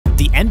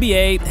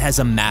NBA has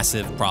a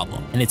massive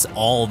problem, and it's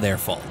all their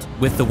fault.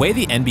 With the way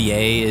the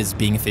NBA is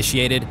being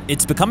officiated,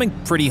 it's becoming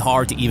pretty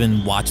hard to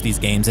even watch these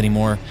games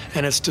anymore.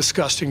 And it's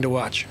disgusting to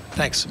watch.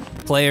 Thanks.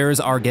 Players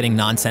are getting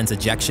nonsense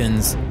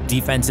ejections,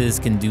 defenses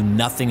can do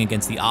nothing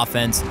against the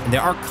offense, and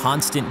there are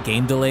constant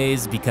game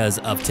delays because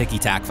of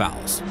ticky-tack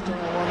fouls.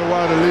 I wonder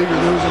why the league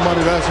is losing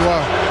money. That's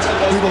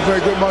why people pay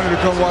good money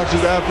to come watch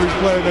these athletes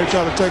play, and they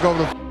try to take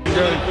over the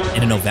game.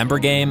 In a November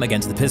game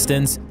against the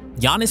Pistons,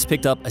 Giannis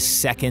picked up a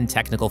second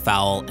technical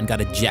foul and got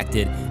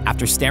ejected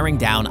after staring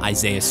down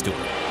Isaiah Stewart.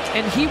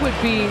 And he would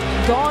be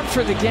gone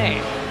for the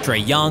game.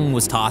 Trae Young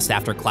was tossed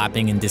after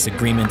clapping in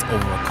disagreement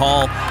over a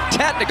call.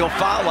 Technical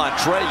foul on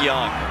Trae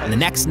Young. And the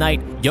next night,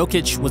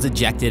 Jokic was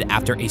ejected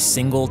after a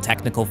single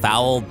technical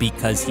foul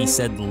because he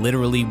said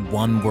literally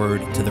one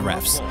word to the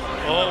refs.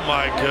 Oh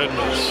my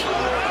goodness.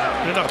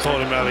 You're not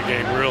throwing him out of the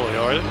game, really,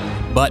 are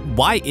you? But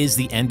why is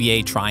the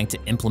NBA trying to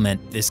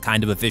implement this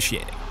kind of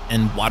officiating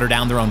and water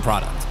down their own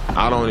product?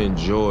 I don't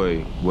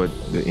enjoy what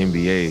the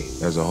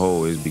NBA as a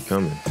whole is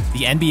becoming.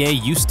 The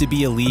NBA used to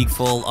be a league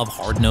full of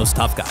hard-nosed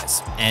tough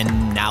guys,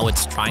 and now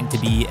it's trying to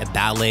be a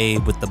ballet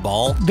with the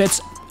ball. That's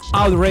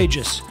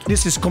outrageous.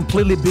 This is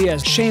completely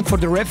BS. Shame for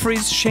the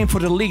referees, shame for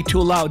the league to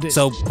allow this.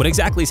 So what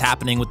exactly is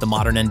happening with the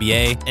modern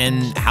NBA,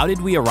 and how did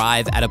we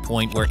arrive at a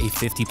point where a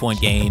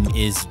 50-point game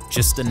is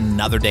just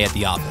another day at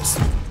the office?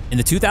 In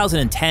the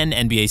 2010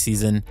 NBA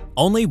season,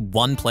 only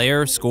one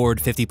player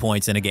scored 50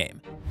 points in a game.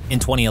 In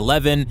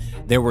 2011,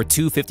 there were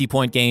two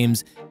 50-point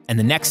games, and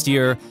the next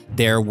year,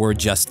 there were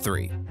just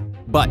 3.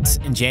 But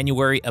in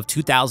January of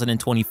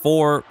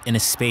 2024, in a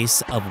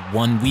space of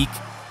 1 week,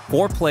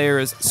 4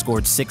 players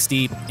scored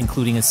 60,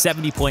 including a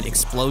 70-point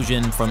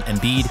explosion from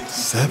Embiid.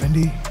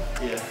 70?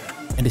 Yeah.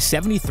 And a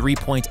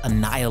 73-point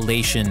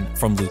annihilation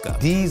from Luka.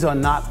 These are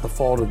not the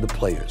fault of the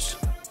players.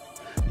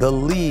 The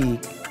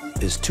league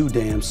is too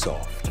damn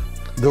soft.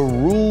 The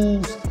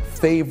rules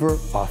favor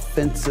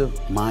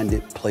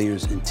offensive-minded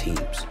players and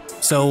teams.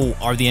 So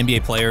are the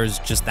NBA players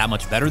just that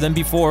much better than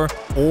before?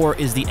 Or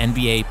is the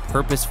NBA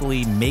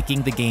purposefully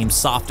making the game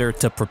softer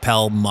to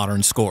propel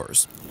modern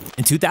scores?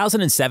 In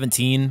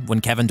 2017,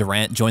 when Kevin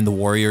Durant joined the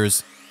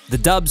Warriors, the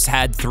Dubs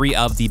had 3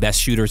 of the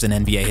best shooters in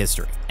NBA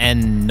history,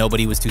 and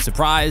nobody was too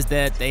surprised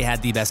that they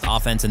had the best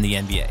offense in the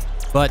NBA.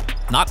 But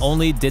not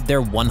only did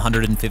their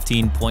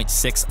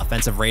 115.6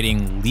 offensive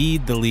rating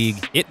lead the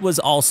league, it was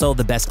also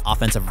the best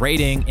offensive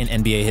rating in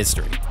NBA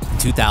history. In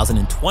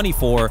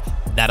 2024,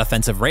 that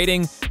offensive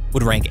rating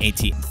would rank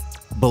 18th,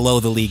 below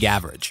the league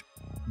average.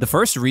 The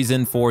first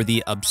reason for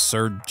the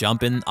absurd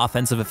jump in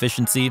offensive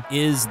efficiency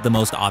is the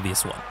most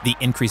obvious one: the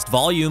increased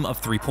volume of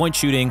three-point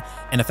shooting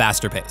and a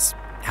faster pace.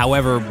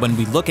 However, when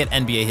we look at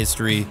NBA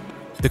history,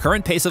 the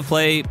current pace of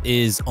play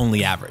is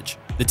only average.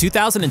 The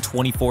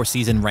 2024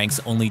 season ranks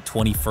only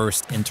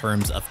 21st in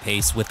terms of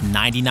pace with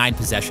 99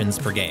 possessions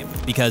per game,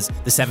 because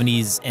the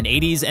 70s and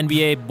 80s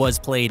NBA was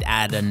played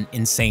at an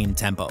insane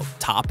tempo,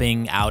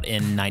 topping out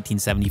in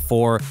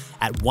 1974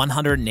 at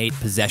 108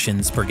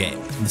 possessions per game.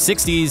 In the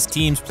 60s,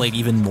 teams played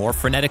even more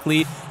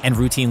frenetically and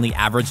routinely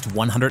averaged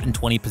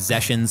 120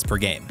 possessions per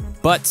game.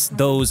 But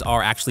those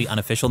are actually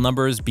unofficial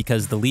numbers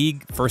because the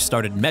league first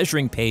started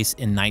measuring pace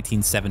in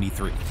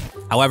 1973.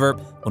 However,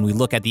 when we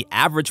look at the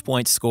average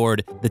points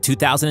scored, the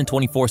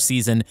 2024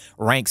 season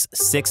ranks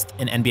 6th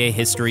in NBA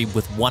history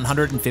with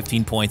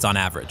 115 points on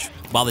average,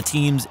 while the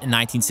teams in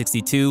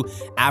 1962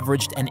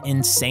 averaged an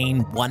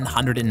insane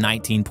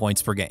 119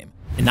 points per game.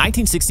 In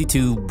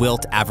 1962,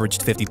 Wilt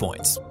averaged 50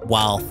 points,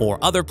 while 4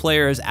 other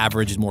players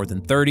averaged more than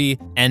 30,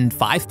 and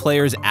 5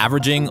 players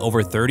averaging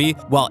over 30,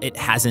 well, it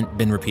hasn't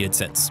been repeated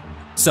since.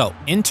 So,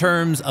 in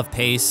terms of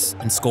pace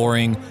and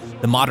scoring,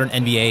 the modern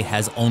NBA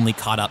has only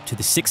caught up to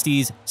the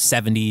 60s,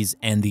 70s,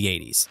 and the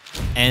 80s.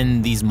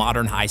 And these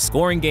modern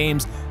high-scoring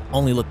games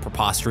only look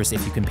preposterous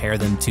if you compare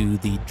them to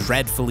the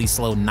dreadfully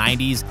slow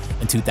 90s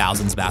and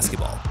 2000s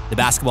basketball. The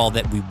basketball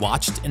that we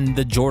watched in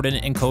the Jordan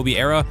and Kobe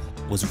era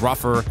was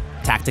rougher,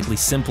 tactically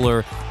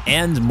simpler,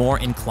 and more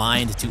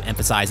inclined to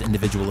emphasize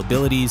individual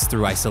abilities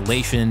through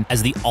isolation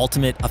as the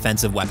ultimate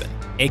offensive weapon,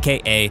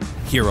 aka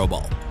hero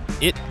ball.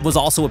 It was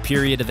also a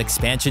period of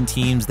expansion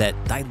teams that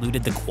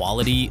diluted the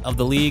quality of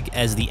the league,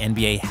 as the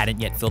NBA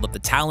hadn't yet filled up the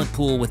talent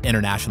pool with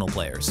international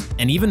players.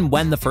 And even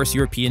when the first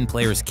European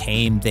players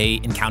came, they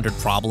encountered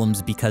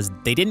problems because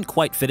they didn't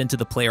quite fit into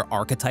the player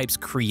archetypes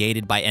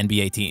created by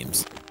NBA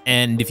teams.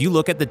 And if you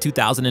look at the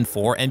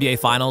 2004 NBA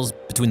Finals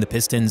between the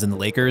Pistons and the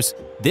Lakers,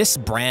 this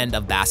brand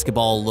of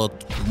basketball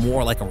looked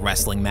more like a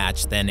wrestling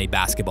match than a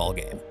basketball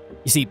game.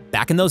 You see,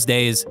 back in those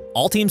days,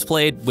 all teams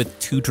played with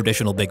 2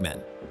 traditional big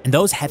men. And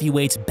those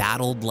heavyweights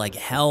battled like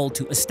hell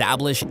to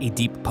establish a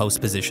deep post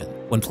position.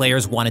 When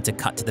players wanted to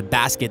cut to the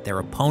basket, their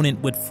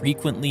opponent would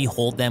frequently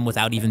hold them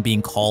without even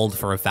being called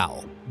for a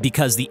foul.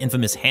 Because the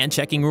infamous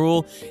hand-checking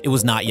rule, it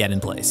was not yet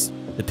in place.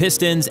 The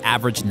Pistons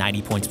averaged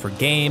 90 points per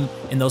game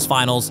in those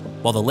finals,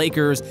 while the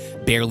Lakers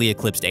barely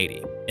eclipsed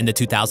 80. In the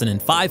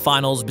 2005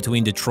 finals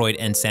between Detroit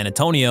and San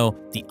Antonio,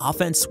 the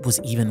offense was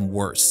even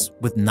worse,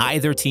 with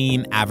neither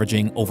team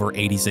averaging over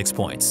 86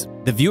 points.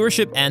 The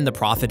viewership and the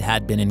profit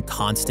had been in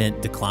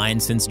constant decline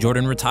since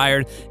Jordan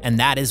retired, and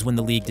that is when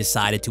the league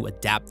decided to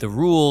adapt the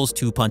rules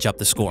to punch up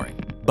the scoring.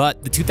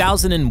 But the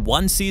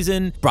 2001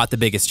 season brought the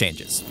biggest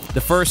changes.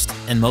 The first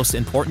and most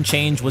important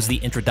change was the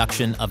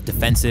introduction of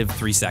defensive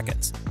 3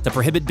 seconds to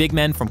prohibit big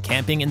men from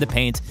camping in the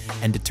paint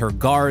and deter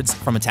guards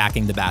from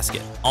attacking the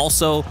basket.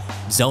 Also,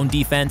 zone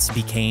defense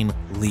became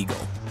legal,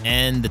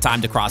 and the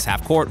time to cross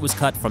half court was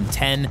cut from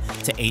 10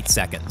 to 8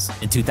 seconds.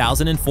 In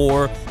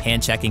 2004,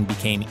 hand checking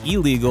became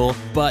illegal,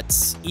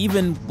 but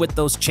even with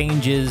those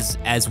changes,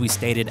 as we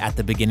stated at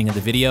the beginning of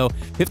the video,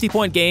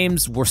 50-point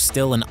games were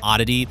still an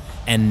oddity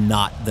and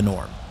not the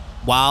norm.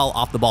 While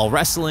off-the-ball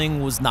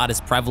wrestling was not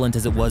as prevalent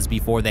as it was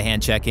before the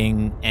hand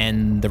checking,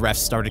 and the refs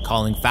started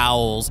calling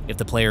fouls if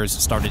the players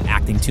started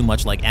acting too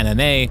much like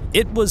MMA,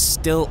 it was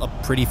still a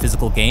pretty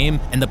physical game,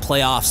 and the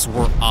playoffs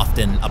were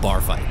often a bar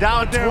fight.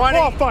 Down 20,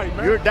 ball fight,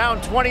 man. You're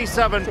down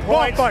 27 points.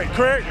 Ball fight,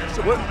 Craig. It's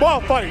a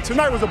ball fight.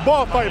 Tonight was a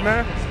ball fight,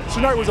 man.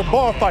 Tonight was a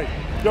ball fight.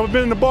 You ever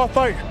been in a ball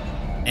fight?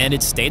 And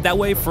it stayed that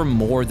way for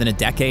more than a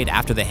decade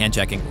after the hand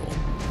checking rule.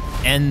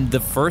 And the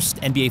first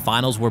NBA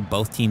Finals where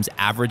both teams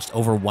averaged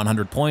over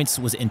 100 points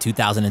was in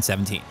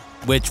 2017,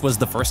 which was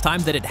the first time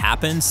that it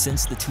happened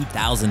since the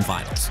 2000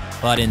 Finals.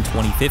 But in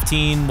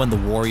 2015, when the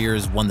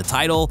Warriors won the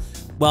title,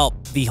 well,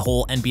 the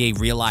whole NBA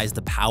realized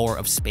the power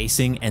of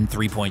spacing and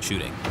three-point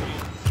shooting.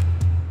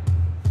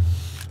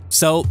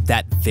 So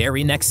that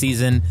very next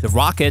season, the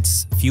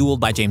Rockets,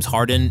 fueled by James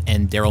Harden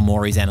and Daryl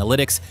Morey's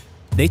analytics,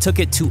 they took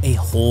it to a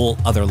whole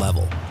other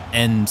level.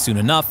 And soon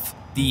enough,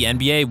 the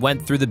NBA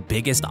went through the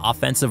biggest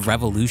offensive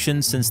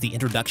revolution since the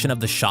introduction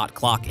of the shot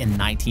clock in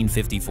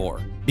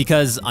 1954.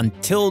 Because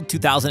until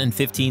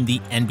 2015, the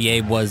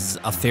NBA was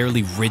a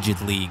fairly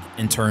rigid league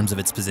in terms of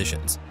its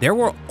positions. There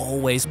were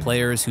always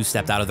players who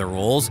stepped out of their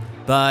roles,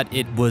 but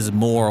it was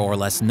more or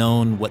less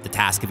known what the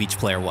task of each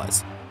player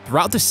was.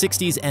 Throughout the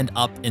 60s and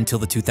up until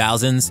the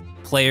 2000s,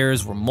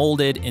 players were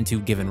molded into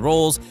given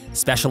roles,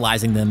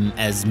 specializing them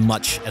as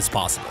much as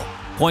possible.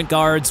 Point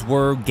guards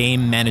were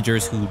game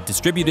managers who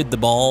distributed the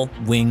ball,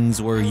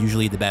 wings were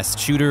usually the best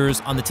shooters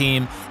on the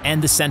team,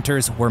 and the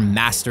centers were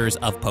masters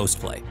of post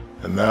play.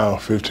 And now,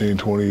 15,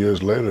 20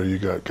 years later, you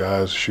got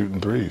guys shooting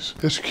threes.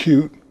 It's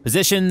cute.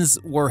 Positions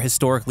were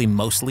historically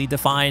mostly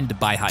defined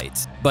by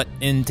height, but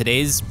in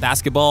today's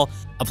basketball,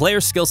 a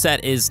player's skill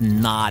set is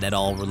not at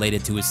all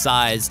related to his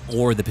size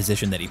or the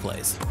position that he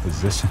plays.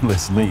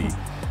 Positionless league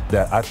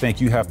that I think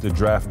you have to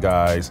draft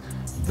guys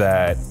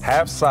that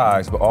have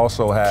size but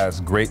also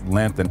has great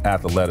length and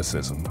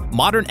athleticism.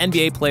 Modern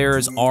NBA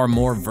players are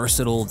more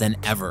versatile than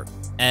ever,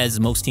 as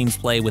most teams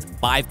play with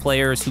 5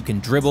 players who can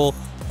dribble,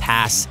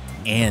 pass,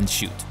 and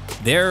shoot.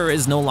 There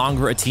is no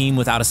longer a team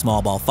without a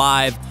small ball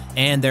 5,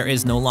 and there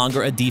is no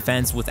longer a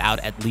defense without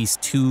at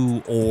least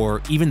 2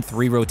 or even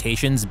 3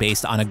 rotations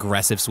based on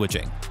aggressive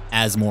switching.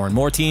 As more and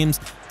more teams,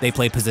 they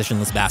play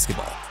positionless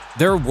basketball.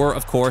 There were,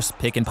 of course,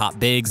 pick-and-pop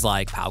bigs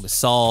like Pau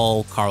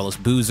Gasol, Carlos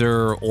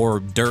Boozer, or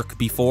Dirk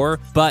before,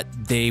 but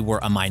they were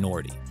a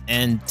minority.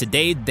 And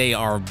today, they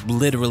are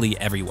literally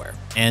everywhere.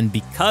 And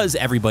because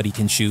everybody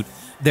can shoot,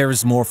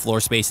 there's more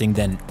floor spacing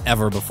than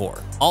ever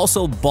before.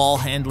 Also, ball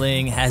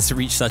handling has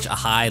reached such a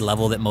high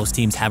level that most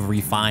teams have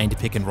refined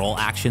pick-and-roll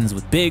actions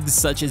with bigs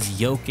such as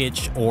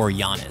Jokic or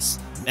Giannis.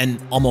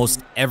 And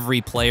almost every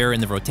player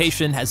in the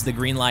rotation has the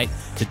green light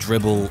to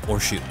dribble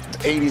or shoot.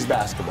 80s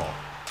basketball.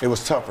 It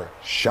was tougher.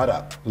 Shut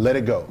up. Let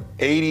it go.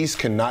 80s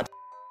cannot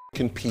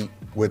compete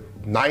with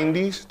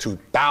 90s,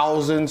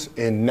 2000s,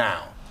 and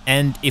now.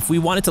 And if we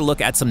wanted to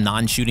look at some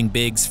non-shooting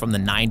bigs from the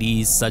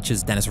 90s, such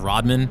as Dennis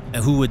Rodman,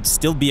 who would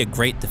still be a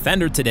great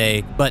defender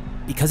today, but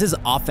because his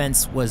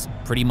offense was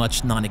pretty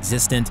much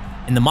non-existent,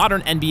 in the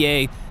modern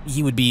NBA,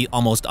 he would be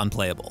almost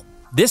unplayable.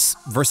 This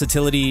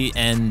versatility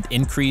and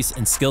increase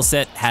in skill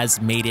set has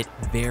made it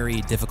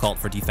very difficult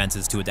for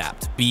defenses to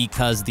adapt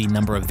because the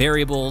number of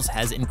variables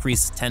has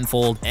increased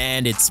tenfold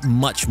and it's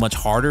much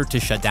harder to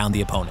shut down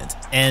the opponent.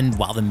 And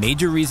while the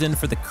major reason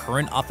for the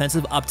current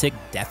offensive uptick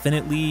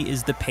definitely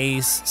is the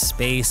pace,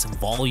 space,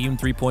 volume,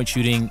 three-point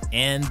shooting,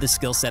 and the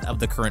skill set of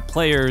the current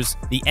players,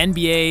 the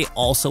NBA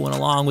also went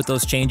along with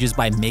those changes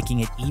by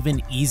making it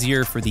even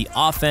easier for the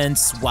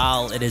offense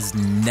while it has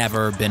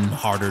never been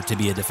harder to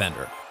be a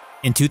defender.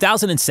 In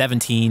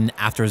 2017,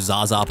 after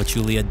Zaza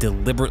Pachulia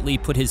deliberately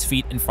put his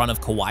feet in front of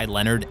Kawhi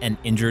Leonard and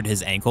injured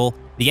his ankle,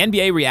 the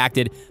NBA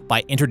reacted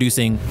by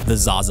introducing the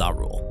Zaza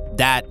rule,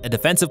 that a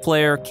defensive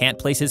player can't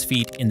place his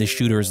feet in the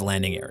shooter's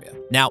landing area.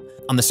 Now,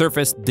 on the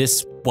surface,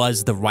 this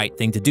was the right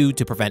thing to do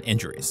to prevent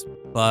injuries.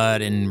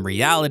 But in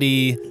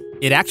reality,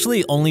 it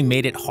actually only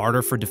made it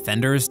harder for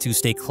defenders to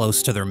stay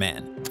close to their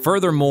man.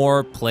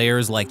 Furthermore,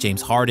 players like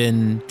James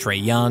Harden,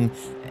 Trae Young,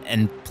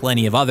 and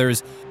plenty of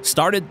others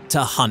started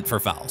to hunt for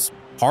fouls.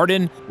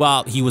 Harden,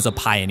 well, he was a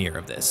pioneer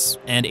of this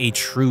and a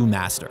true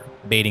master,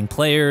 baiting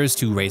players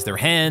to raise their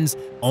hands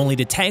only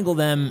to tangle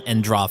them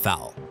and draw a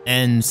foul.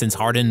 And since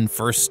Harden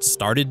first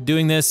started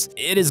doing this,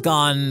 it has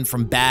gone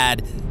from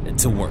bad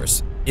to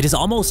worse. It has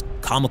almost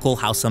comical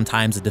how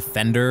sometimes a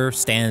defender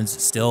stands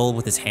still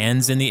with his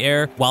hands in the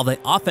air, while the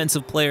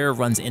offensive player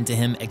runs into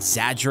him,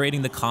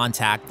 exaggerating the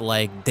contact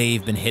like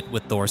they've been hit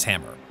with Thor's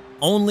hammer,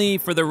 only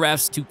for the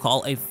refs to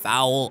call a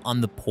foul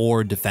on the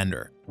poor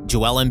defender.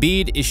 Joel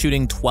Embiid is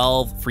shooting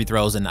 12 free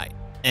throws a night,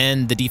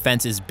 and the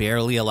defense is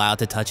barely allowed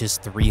to touch his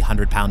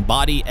 300-pound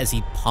body as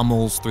he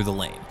pummels through the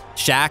lane.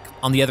 Shaq,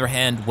 on the other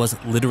hand, was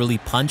literally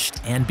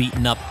punched and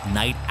beaten up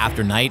night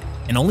after night,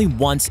 and only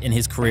once in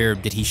his career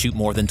did he shoot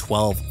more than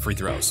 12 free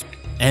throws.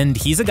 And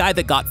he's a guy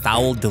that got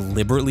fouled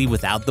deliberately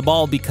without the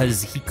ball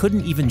because he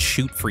couldn't even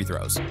shoot free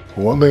throws.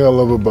 One thing I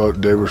love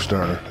about David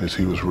Stern is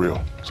he was real.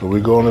 So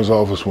we go in his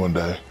office one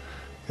day,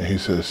 and he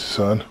says,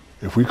 son,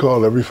 if we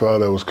called every foul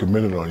that was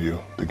committed on you,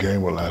 the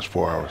game would last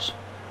 4 hours.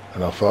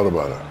 And I thought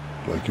about it,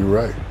 like, you're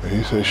right. And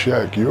he said,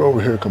 Shaq, you're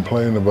over here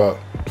complaining about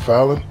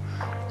fouling?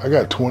 I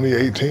got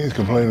 28 teams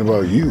complaining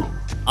about you.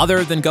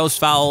 Other than ghost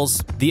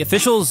fouls, the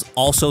officials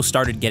also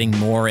started getting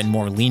more and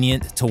more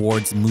lenient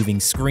towards moving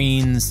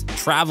screens,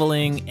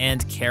 traveling,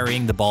 and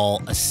carrying the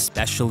ball,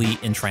 especially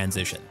in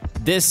transition.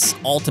 This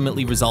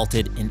ultimately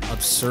resulted in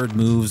absurd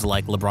moves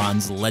like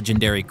LeBron's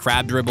legendary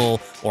crab dribble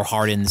or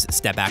Harden's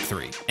step back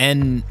three.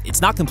 And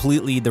it's not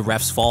completely the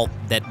refs' fault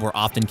that we're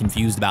often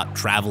confused about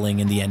traveling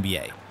in the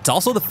NBA. It's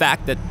also the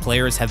fact that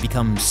players have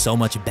become so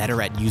much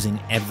better at using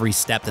every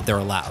step that they're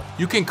allowed.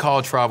 You can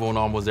call travel on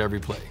almost every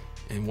play.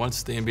 And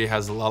once the NBA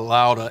has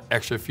allowed an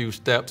extra few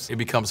steps, it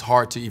becomes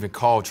hard to even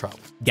call travel.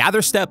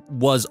 Gather step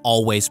was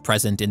always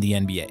present in the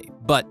NBA,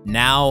 but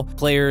now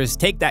players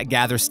take that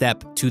gather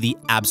step to the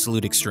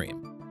absolute extreme.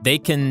 They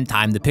can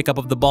time the pickup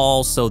of the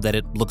ball so that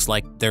it looks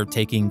like they're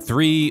taking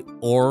 3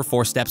 or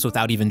 4 steps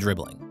without even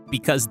dribbling,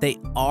 because they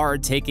are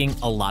taking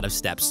a lot of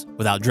steps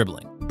without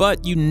dribbling.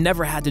 But you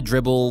never had to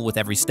dribble with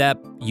every step,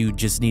 you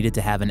just needed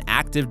to have an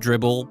active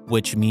dribble,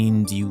 which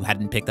means you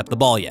hadn't picked up the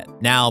ball yet.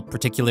 Now,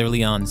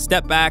 particularly on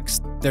step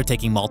backs, they're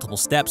taking multiple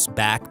steps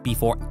back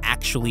before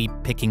actually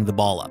picking the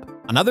ball up.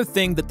 Another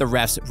thing that the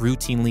refs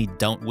routinely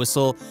don't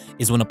whistle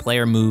is when a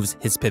player moves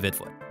his pivot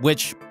foot,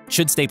 which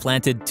should stay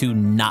planted to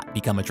not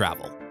become a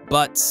travel.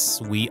 But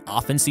we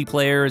often see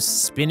players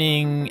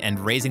spinning and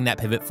raising that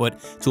pivot foot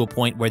to a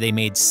point where they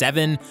made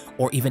 7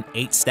 or even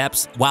 8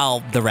 steps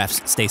while the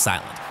refs stay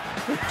silent.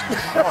 They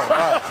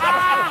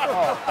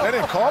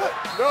didn't call it?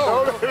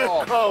 No, they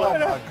didn't call it. Oh,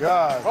 my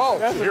God. Oh,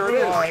 here it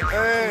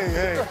is.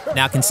 Hey.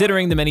 Now,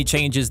 considering the many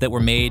changes that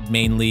were made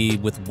mainly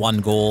with one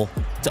goal,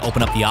 to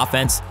open up the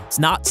offense, it's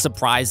not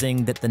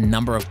surprising that the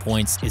number of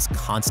points is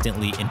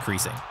constantly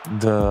increasing.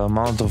 The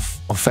amount of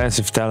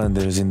offensive talent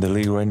there's in the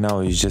league right now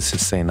is just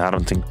insane. I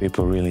don't think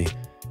people really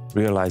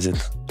realize it,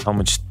 how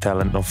much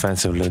talent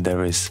offensively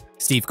there is.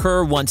 Steve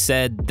Kerr once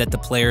said that the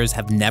players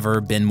have never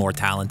been more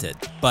talented,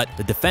 but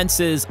the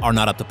defenses are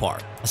not up to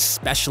par,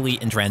 especially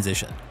in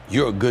transition.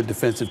 You're a good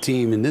defensive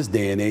team in this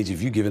day and age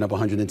if you're giving up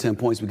 110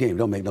 points per game. It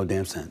don't make no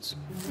damn sense.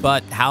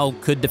 But how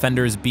could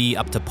defenders be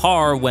up to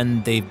par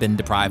when they've been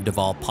deprived of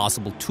all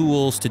possible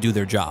tools to do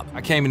their job?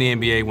 I came in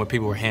the NBA when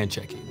people were hand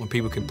checking, when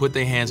people can put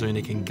their hands on you and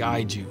they can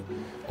guide you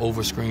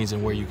over screens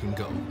and where you can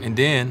go. And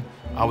then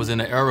I was in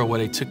an era where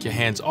they took your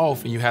hands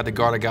off and you had to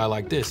guard a guy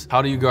like this.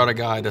 How do you guard a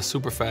guy that's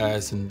super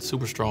fast and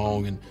super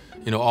strong and,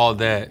 you know, all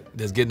that,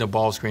 that's getting a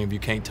ball screen if you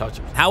can't touch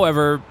him?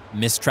 However,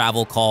 missed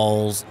travel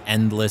calls,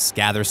 endless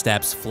gather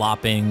steps,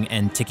 flopping,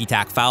 and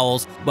ticky-tack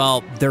fouls,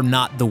 well, they're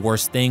not the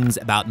worst things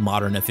about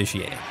modern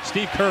officiating.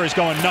 Steve Kerr is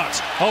going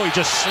nuts. Oh, he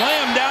just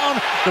slammed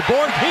down the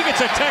board. He gets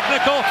a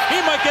technical.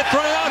 He might get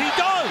thrown out. He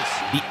does.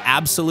 The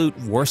absolute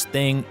worst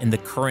thing in the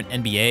current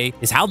NBA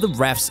is how the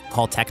refs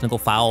call technical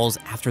fouls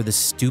after the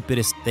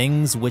stupidest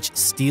things, which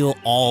steal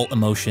all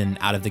emotion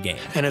out of the game.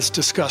 And it's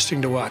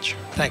disgusting to watch.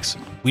 Thanks.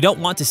 We don't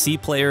want to see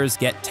players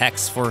get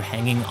texts for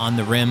hanging on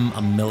the rim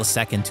a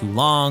millisecond too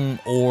long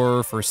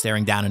or for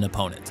staring down an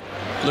opponent.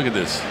 Look at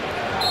this.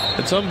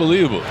 It's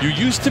unbelievable. You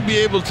used to be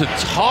able to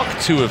talk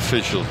to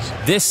officials.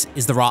 This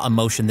is the raw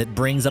emotion that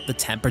brings up the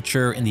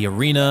temperature in the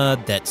arena,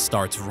 that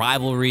starts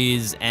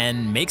rivalries,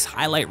 and makes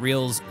highlight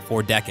reels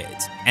for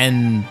decades.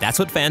 And that's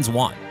what fans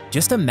want.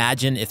 Just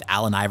imagine if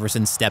Allen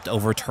Iverson stepped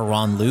over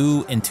Tyronn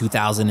Lue in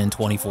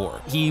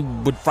 2024. He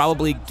would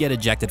probably get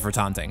ejected for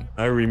taunting.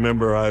 I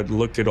remember I'd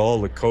looked at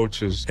all the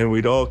coaches and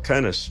we'd all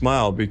kind of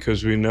smile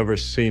because we'd never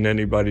seen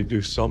anybody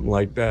do something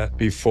like that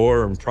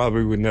before and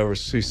probably would never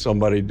see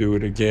somebody do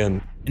it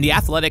again. In the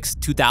Athletics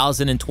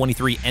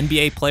 2023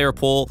 NBA player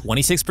poll,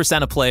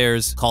 26% of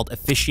players called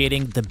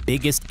officiating the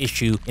biggest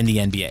issue in the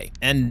NBA.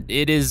 And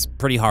it is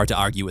pretty hard to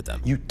argue with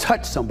them. You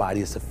touch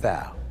somebody, it's a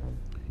foul.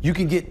 You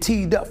can get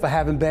teed up for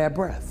having bad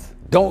breath.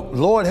 Don't,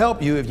 Lord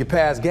help you if you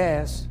pass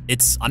gas.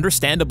 It's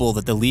understandable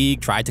that the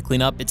league tried to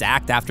clean up its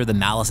act after the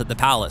Malice at the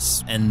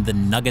Palace and the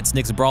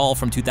Nuggets-Knicks brawl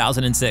from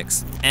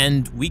 2006.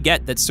 And we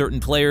get that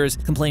certain players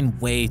complain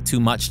way too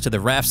much to the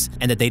refs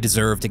and that they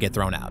deserve to get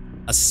thrown out,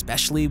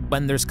 especially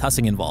when there's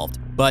cussing involved.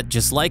 But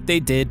just like they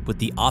did with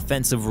the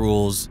offensive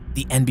rules,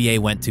 the NBA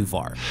went too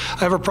far. I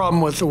have a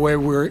problem with the way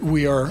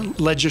we are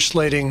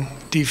legislating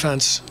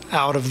defense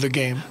out of the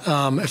game.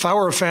 If I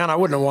were a fan, I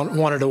wouldn't have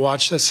wanted to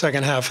watch that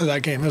second half of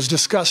that game. It was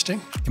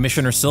disgusting.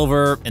 Commissioner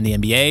Silver and the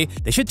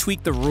NBA, they should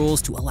tweak the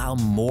rules to allow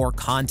more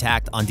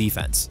contact on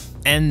defense.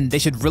 And they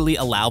should really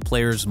allow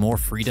players more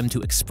freedom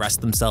to express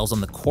themselves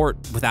on the court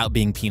without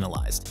being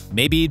penalized.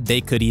 Maybe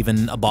they could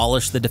even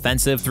abolish the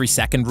defensive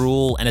 3-second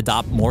rule and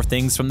adopt more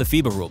things from the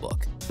FIBA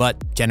rulebook.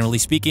 But generally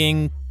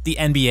speaking, the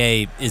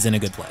NBA is in a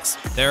good place.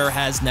 There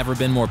has never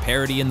been more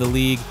parity in the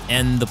league,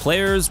 and the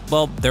players,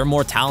 well, they're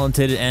more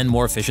talented and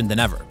more efficient than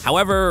ever.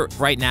 However,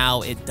 right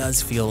now, it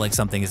does feel like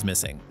something is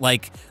missing.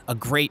 Like a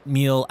great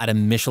meal at a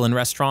Michelin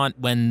restaurant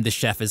when the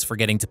chef is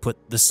forgetting to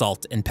put the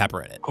salt and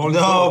pepper in it. Oh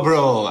no,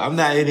 bro, I'm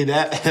not eating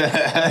that.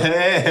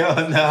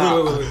 Hell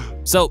no.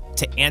 So,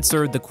 to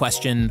answer the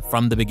question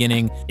from the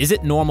beginning, is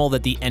it normal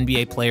that the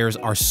NBA players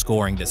are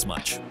scoring this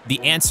much? The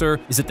answer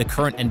is that the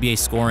current NBA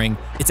scoring,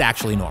 it's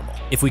actually normal.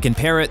 If we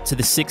compare it to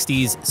the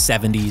 60s,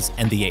 70s,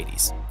 and the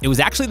 80s. It was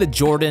actually the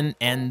Jordan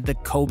and the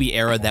Kobe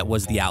era that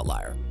was the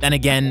outlier. Then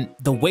again,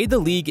 the way the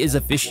league is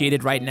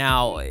officiated right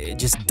now, it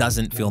just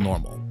doesn't feel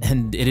normal.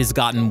 And it has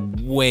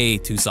gotten way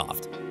too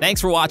soft. Thanks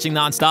for watching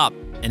Nonstop.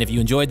 And if you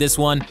enjoyed this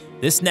one,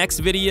 this next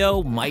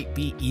video might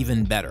be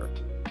even better.